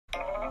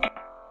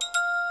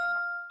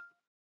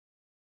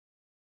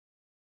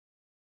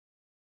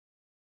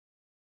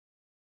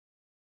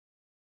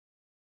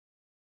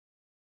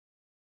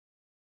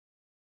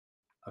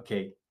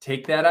Okay,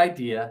 take that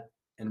idea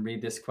and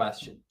read this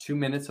question. 2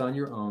 minutes on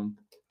your own.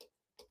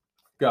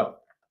 Go.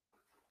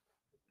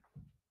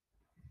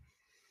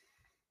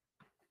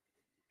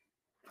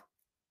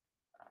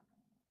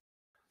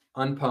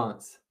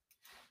 Unpause.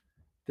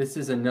 This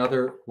is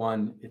another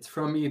one. It's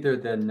from either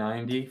the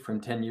 90 from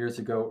 10 years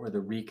ago or the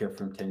Rika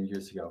from 10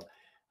 years ago.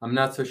 I'm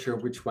not so sure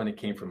which one it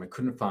came from. I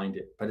couldn't find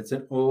it, but it's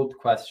an old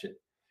question.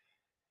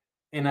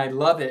 And I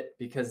love it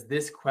because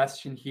this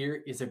question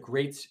here is a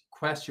great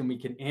question we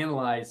can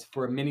analyze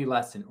for a mini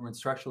lesson or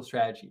instructional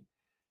strategy.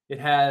 It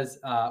has,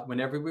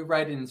 whenever we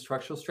write an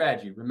instructional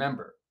strategy,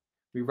 remember,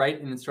 we write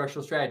an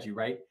instructional strategy,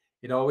 right?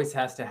 It always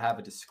has to have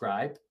a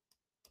describe.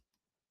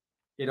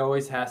 It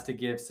always has to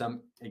give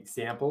some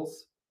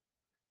examples.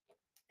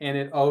 And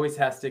it always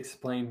has to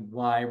explain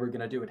why we're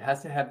going to do it. It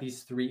has to have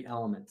these 3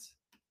 elements.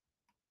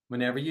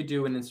 Whenever you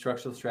do an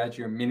instructional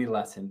strategy or mini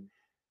lesson,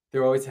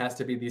 there always has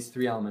to be these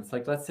 3 elements.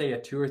 Like let's say a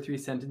 2 or 3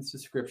 sentence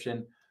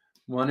description,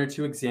 1 or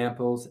 2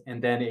 examples,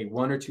 and then a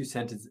 1 or 2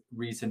 sentence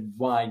reason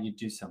why you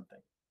do something.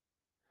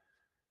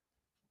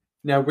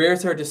 Now,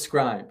 where's our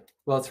describe?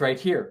 Well, it's right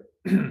here.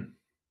 A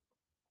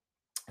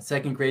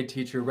 2nd grade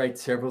teacher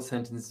writes several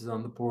sentences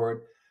on the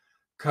board,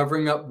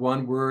 covering up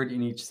 1 word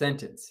in each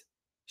sentence.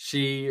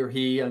 She or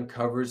he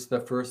uncovers the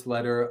first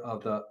letter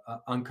of the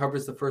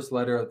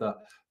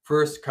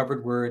first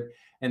covered word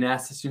and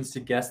asks the students to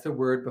guess the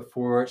word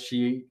before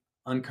she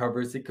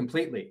uncovers it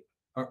completely.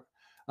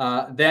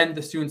 Then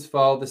the students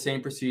follow the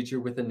same procedure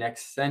with the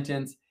next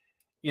sentence.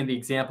 In the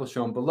example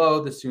shown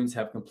below, the students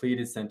have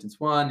completed sentence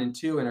 1 and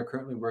 2 and are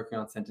currently working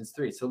on sentence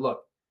 3. So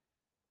look,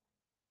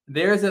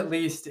 there's at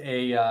least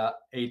a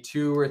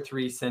 2 or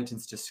 3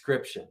 sentence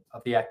description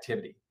of the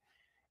activity.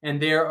 And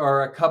there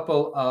are a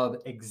couple of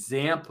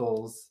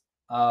examples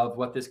of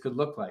what this could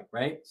look like,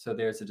 right? So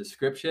there's a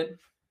description,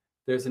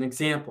 there's an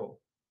example.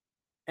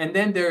 And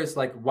then there's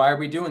like, why are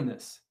we doing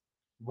this?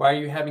 Why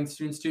are you having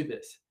students do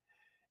this?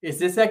 Is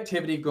this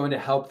activity going to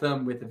help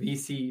them with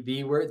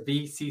VCCV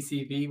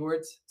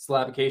words,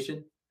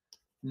 syllabication?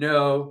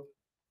 No.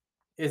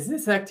 Is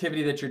this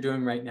activity that you're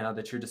doing right now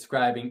that you're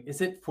describing,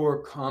 is it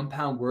for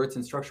compound words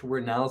and structural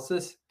word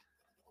analysis?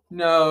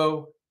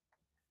 No.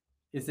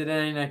 Is it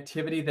an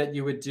activity that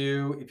you would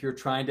do if you're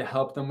trying to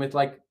help them with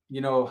like,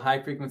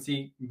 high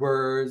frequency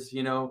words,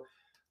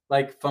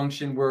 like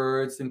function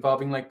words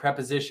involving like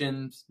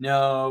prepositions?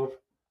 No.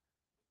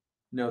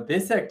 No,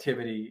 this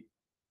activity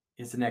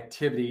is an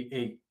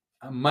activity,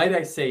 might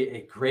I say,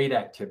 a great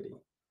activity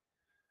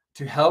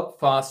to help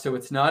foster. So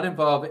it's not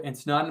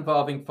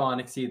involving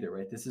phonics either,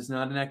 right? This is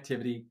not an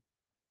activity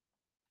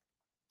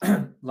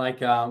like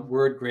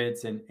word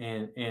grids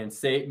and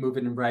say it, move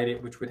it, and write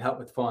it, which would help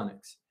with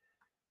phonics.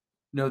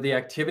 No, the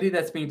activity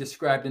that's being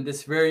described in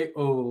this very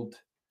old,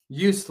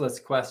 useless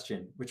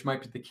question, which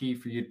might be the key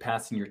for you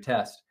passing your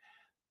test.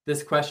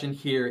 This question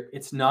here,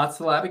 it's not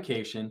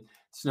syllabication,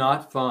 it's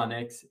not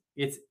phonics,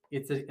 it's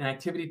an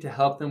activity to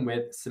help them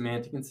with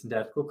semantic and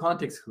syntactical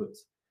context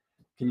clues.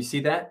 Can you see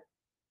that?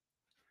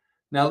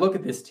 Now look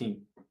at this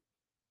team.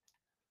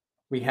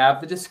 We have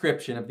the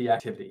description of the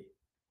activity.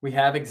 We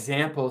have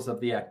examples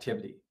of the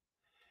activity.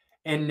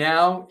 And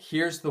now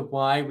here's the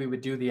why we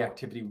would do the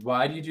activity.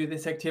 Why do you do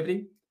this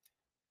activity?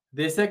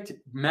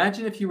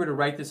 Imagine if you were to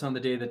write this on the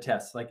day of the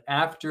test, like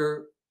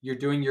after you're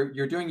doing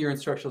your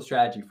instructional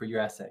strategy for your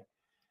essay,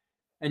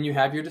 and you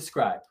have your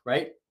describe,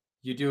 right?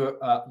 You do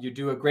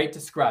a great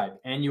describe,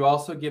 and you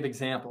also give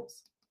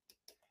examples,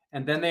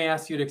 and then they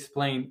ask you to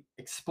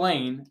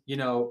explain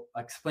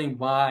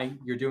why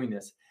you're doing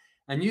this,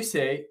 and you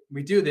say,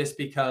 we do this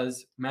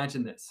because,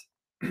 imagine this.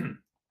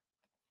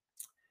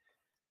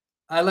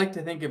 I like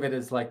to think of it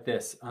as like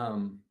this.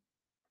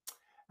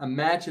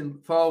 Imagine,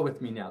 follow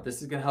with me now.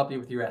 This is going to help you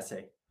with your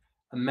essay.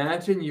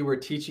 Imagine you were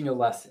teaching a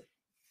lesson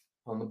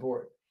on the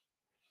board.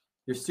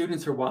 Your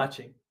students are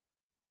watching,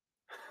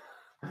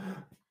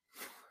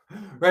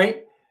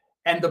 right?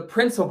 And the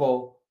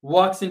principal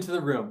walks into the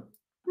room,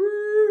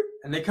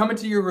 and they come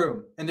into your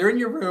room, and they're in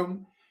your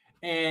room,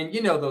 and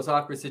those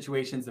awkward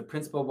situations. The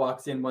principal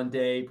walks in one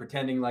day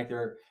pretending like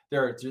they're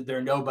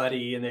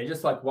nobody, and they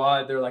just like,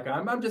 why? They're like,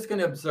 I'm just going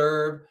to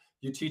observe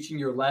you teaching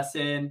your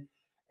lesson.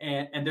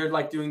 And they're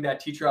like doing that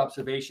teacher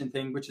observation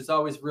thing, which is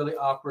always really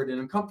awkward and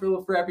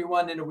uncomfortable for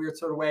everyone in a weird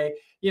sort of way,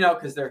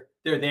 because they're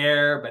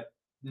there, but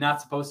not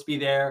supposed to be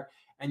there.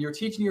 And you're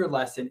teaching your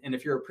lesson. And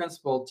if you're a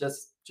principal,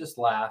 just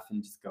laugh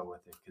and just go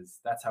with it, because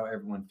that's how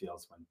everyone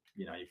feels when,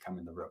 you come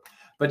in the room.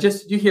 But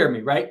just, you hear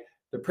me, right?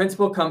 The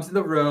principal comes in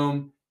the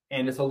room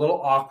and it's a little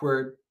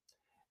awkward.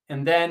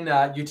 And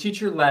then you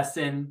teach your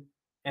lesson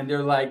and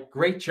they're like,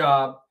 great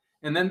job.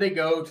 And then they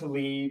go to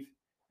leave.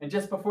 And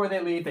just before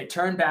they leave, they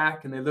turn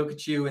back and they look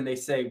at you and they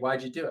say,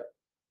 why'd you do it?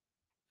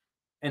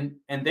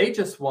 And they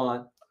just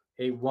want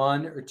a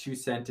 1 or 2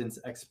 sentence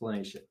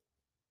explanation.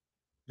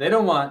 They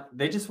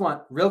just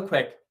want real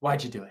quick,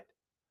 why'd you do it?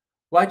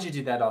 Why'd you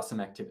do that awesome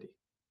activity?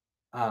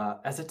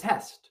 As a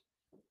test.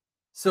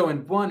 So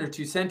in 1 or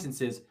 2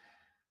 sentences,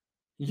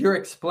 your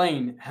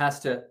explain has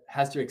to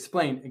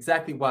explain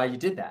exactly why you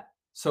did that.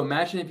 So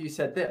imagine if you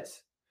said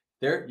this.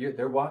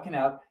 They're walking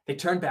out. They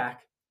turn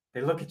back.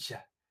 They look at you,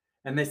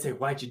 and they say,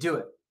 "Why'd you do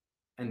it?"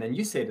 And then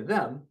you say to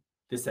them,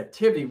 "This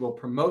activity will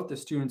promote the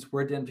students'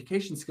 word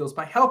identification skills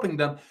by helping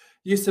them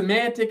use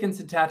semantic and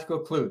syntactical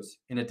clues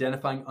in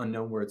identifying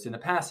unknown words in a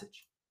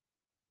passage."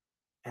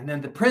 And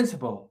then the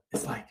principal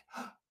is like,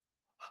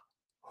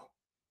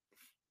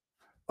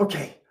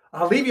 "Okay,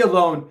 I'll leave you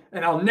alone,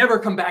 and I'll never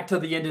come back till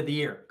the end of the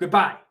year.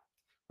 Goodbye."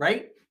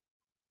 Right?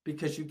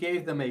 Because you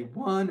gave them a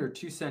 1 or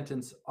 2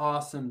 sentence,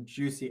 awesome,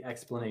 juicy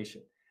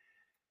explanation.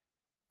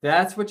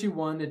 That's what you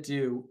want to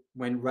do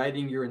when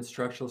writing your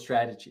instructional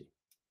strategy.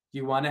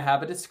 You want to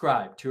have it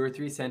described, 2 or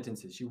 3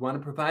 sentences. You want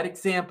to provide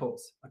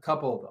examples, a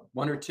couple of them,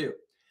 1 or 2.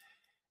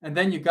 And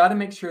then you got to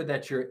make sure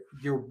that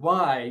your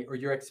why or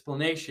your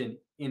explanation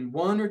in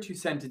 1 or 2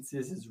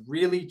 sentences is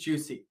really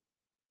juicy.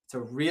 It's a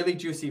really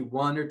juicy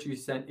 1 or 2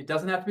 sentence. It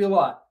doesn't have to be a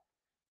lot.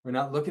 We're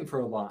not looking for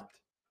a lot.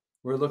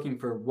 We're looking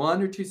for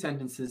 1 or 2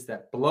 sentences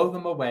that blow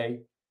them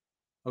away,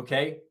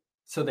 okay?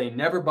 So they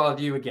never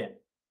bother you again.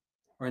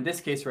 Or in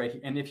this case right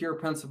here, and if you're a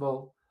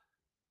principal,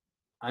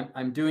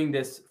 I'm doing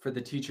this for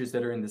the teachers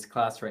that are in this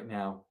class right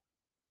now,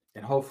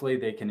 and hopefully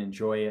they can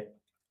enjoy it,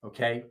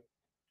 okay?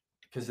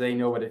 Because they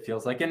know what it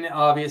feels like. And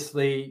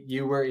obviously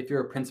if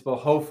you're a principal,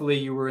 hopefully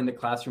you were in the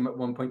classroom at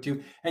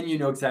 1.2 and you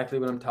know exactly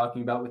what I'm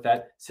talking about with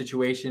that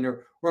situation,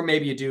 or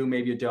maybe you do,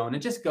 maybe you don't,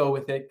 and just go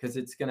with it because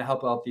it's going to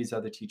help out these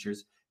other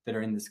teachers that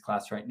are in this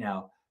class right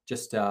now.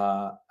 Just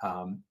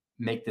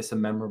make this a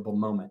memorable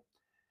moment.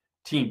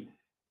 Team,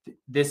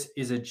 this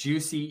is a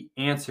juicy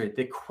answer.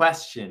 The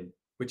question,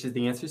 which is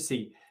the answer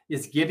C,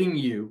 is giving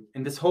you,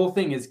 and this whole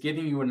thing is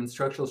giving you an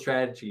instructional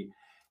strategy,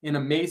 an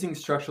amazing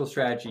structural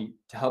strategy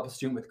to help a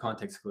student with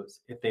context clues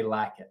if they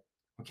lack it.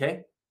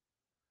 Okay?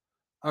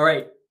 All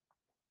right.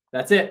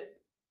 That's it.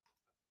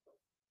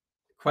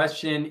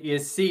 Question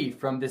is C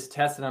from this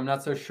test, and I'm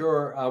not so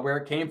sure where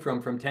it came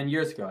from 10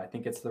 years ago. I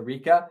think it's the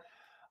RICA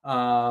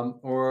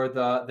or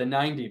the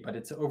 90, but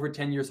it's over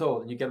 10 years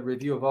old, and you get a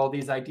review of all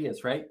these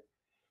ideas, right?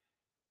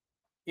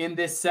 In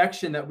this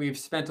section that we've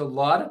spent a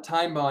lot of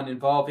time on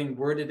involving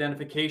word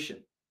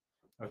identification,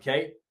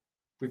 okay?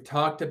 We've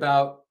talked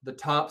about the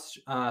top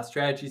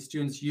strategies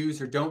students use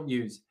or don't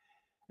use.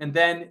 And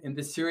then in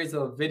this series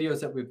of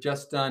videos that we've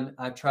just done,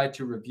 I've tried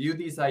to review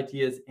these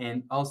ideas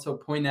and also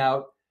point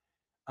out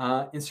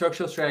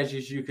instructional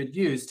strategies you could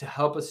use to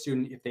help a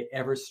student if they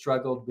ever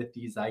struggled with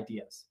these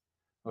ideas.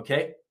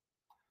 Okay?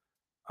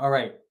 All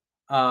right.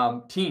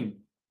 Team,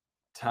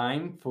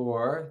 time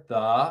for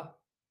the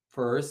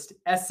first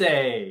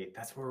essay.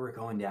 That's where we're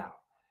going now.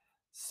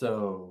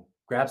 So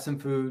grab some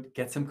food,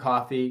 get some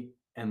coffee,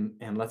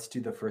 and let's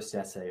do the first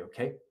essay,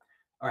 okay?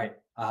 All right,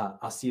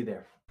 I'll see you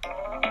there.